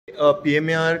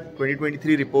PMAR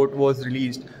 2023 report was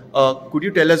released. Could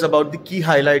you tell us about the key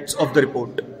highlights of the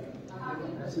report?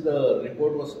 See, the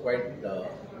report was quite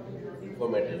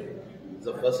informative. It's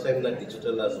the first time that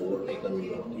digital has overtaken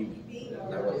TV.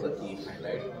 That was the key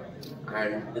highlight.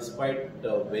 And despite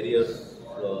various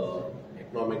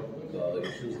economic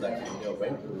issues that India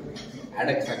went through,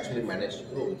 ADEX actually managed to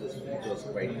grow, which was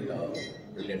quite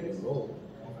brilliant to know.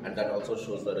 And that also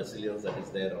shows the resilience that is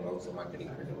there amongst the marketing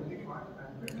community.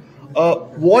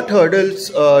 What hurdles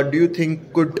do you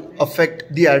think could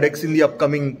affect the ADEX in the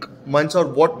upcoming months, or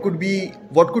what could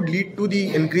lead to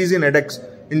the increase in ADEX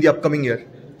in the upcoming year?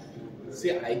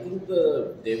 See, I think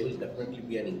there will definitely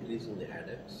be an increase in the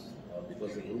ADEX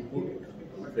because the input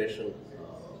inflation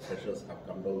pressures have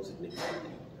come down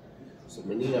significantly. So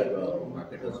many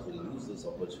marketers will use this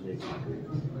opportunity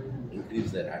to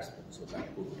increase their ad spend. So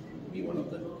that could be one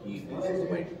of the key reasons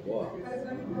why to go up.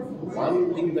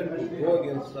 One thing that could go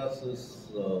against us is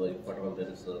if at all there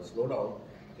is a slowdown,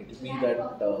 it will be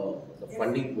that the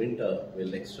funding winter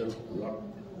will extend a lot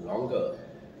longer,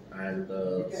 and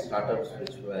startups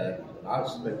which were large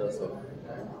spenders of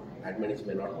ad monies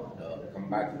may not come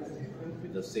back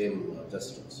with the same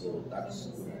gesture. So that's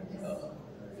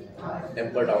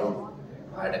temper down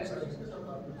ad expenses.